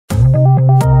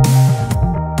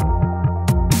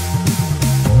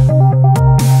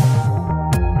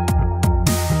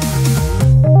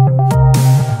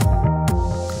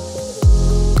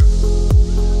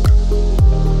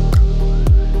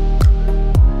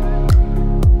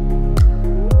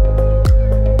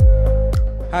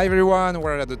Hi everyone,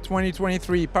 we're at the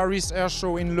 2023 Paris Air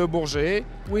Show in Le Bourget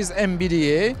with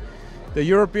MBDA, the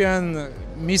European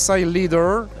missile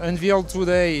leader, unveiled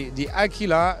today the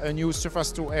Aquila, a new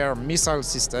surface-to-air missile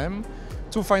system.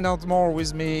 To find out more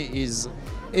with me is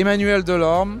Emmanuel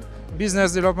Delorme,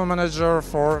 Business Development Manager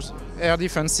for Air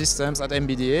Defense Systems at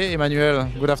MBDA. Emmanuel,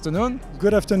 good afternoon.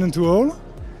 Good afternoon to all.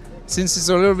 Since it's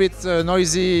a little bit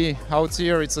noisy out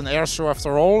here, it's an air show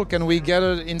after all, can we get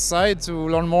inside to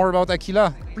learn more about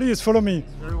Aquila? Please follow me.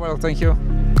 Very well, thank you.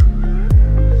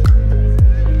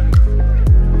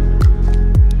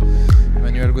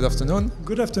 Emmanuel, good afternoon.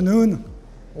 Good afternoon.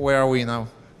 Where are we now?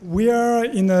 We are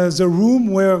in the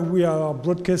room where we are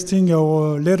broadcasting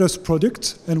our latest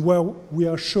product and where we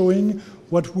are showing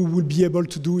what we will be able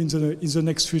to do in the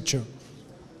next future.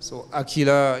 So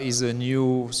Aquila is a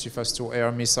new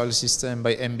surface-to-air missile system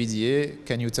by MBDA.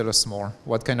 Can you tell us more?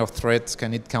 What kind of threat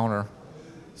can it counter?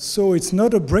 So it's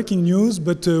not a breaking news,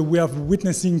 but we are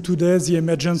witnessing today the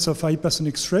emergence of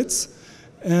hypersonic threats.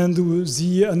 And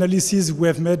the analysis we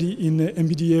have made in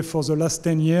MBDA for the last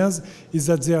 10 years is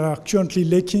that there are currently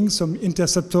lacking some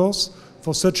interceptors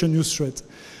for such a new threat.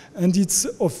 And it's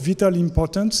of vital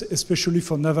importance, especially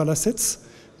for naval assets,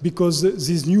 because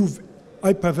these new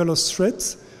hyperveloce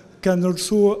threats can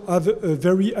also have a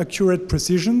very accurate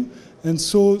precision and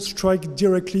so strike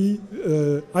directly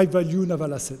high-value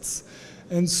naval assets.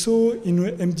 And so in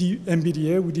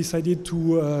MBDA, we decided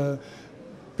to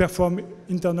perform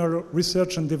internal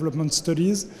research and development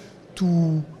studies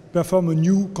to perform a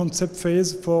new concept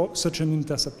phase for such an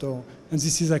interceptor. And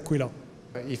this is Aquila.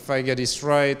 If I get this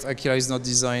right, Aquila is not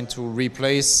designed to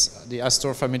replace the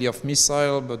ASTER family of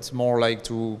missiles, but more like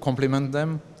to complement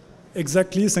them?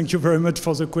 Exactly. Thank you very much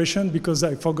for the question, because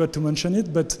I forgot to mention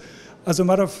it. But as a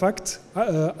matter of fact,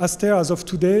 ASTER, as of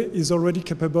today, is already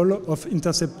capable of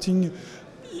intercepting,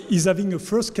 is having a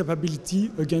first capability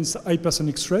against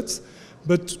hypersonic threats.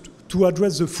 But to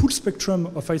address the full spectrum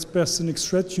of hypersonic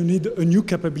threats, you need a new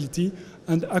capability,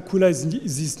 and Aquila is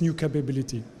this new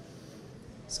capability.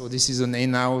 So this is an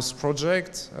in-house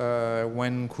project.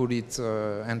 When could it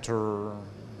enter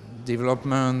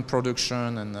development,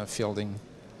 production, and fielding?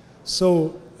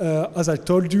 So, as I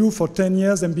told you, for 10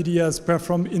 years, MBDA has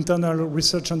performed internal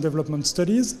research and development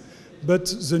studies. But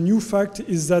the new fact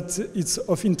is that it's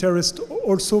of interest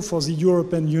also for the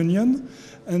European Union.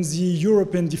 And the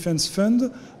European Defence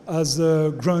Fund has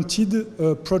granted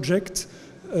a project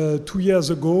 2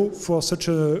 years ago for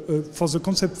for the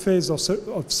concept phase of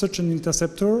such an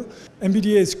interceptor.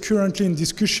 MBDA is currently in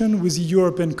discussion with the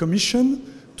European Commission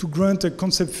to grant a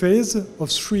concept phase of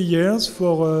 3 years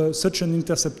for such an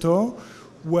interceptor.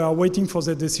 We are waiting for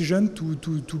the decision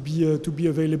to be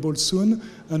available soon,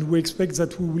 and we expect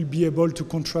that we will be able to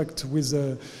contract with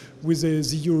the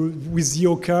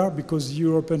OCCAR, because the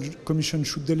European Commission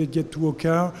should delegate to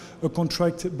OCCAR a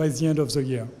contract by the end of the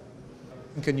year.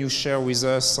 Can you share with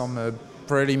us some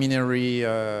preliminary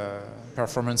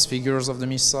performance figures of the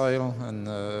missile? And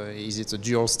is it a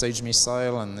dual-stage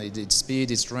missile? And its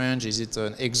speed, its range? Is it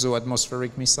an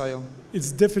endo-atmospheric missile? It's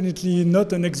definitely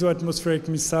not an exo-atmospheric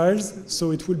missile,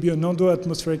 so it will be an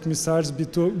endo-atmospheric missile,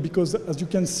 because as you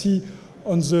can see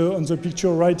on the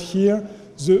picture right here,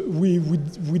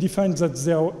 we define that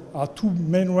there are two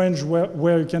main ranges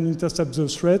where you can intercept the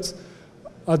threat,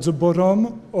 at the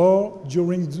bottom or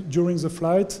during the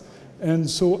flight. And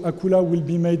so Aquila will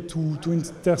be made to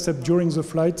intercept during the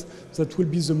flight. That will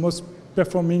be the most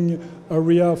performing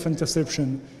area of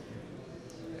interception.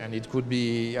 And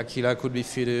Aquila could be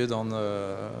fitted on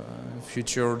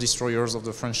future destroyers of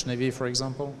the French Navy, for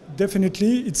example?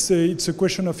 Definitely. It's a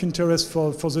question of interest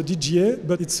for the DGA,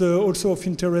 but it's also of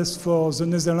interest for the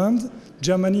Netherlands,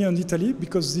 Germany and Italy,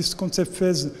 because this concept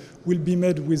phase will be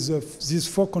made with these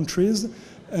 4 countries.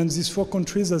 And these 4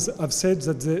 countries have said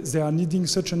that they are needing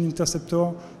such an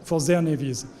interceptor for their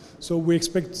navies. So we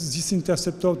expect this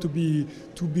interceptor to be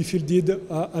fielded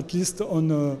at least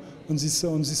on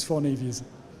these 4 navies.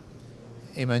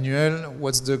 Emmanuel,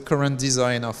 what's the current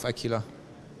design of Aquila?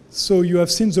 So you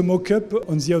have seen the mock-up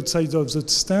on the outside of the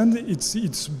stand.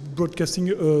 It's broadcasting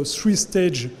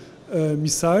 3-stage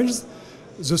missiles.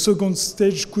 The second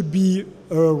stage could be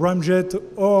a ramjet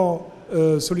or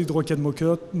solid rocket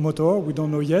motor, we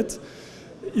don't know yet.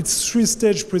 It's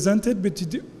 3-stage presented, but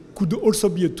it could also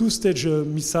be a 2-stage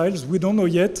missiles, we don't know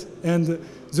yet, and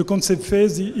the concept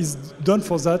phase is done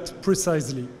for that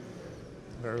precisely.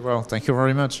 Very well, thank you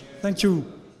very much. Thank you.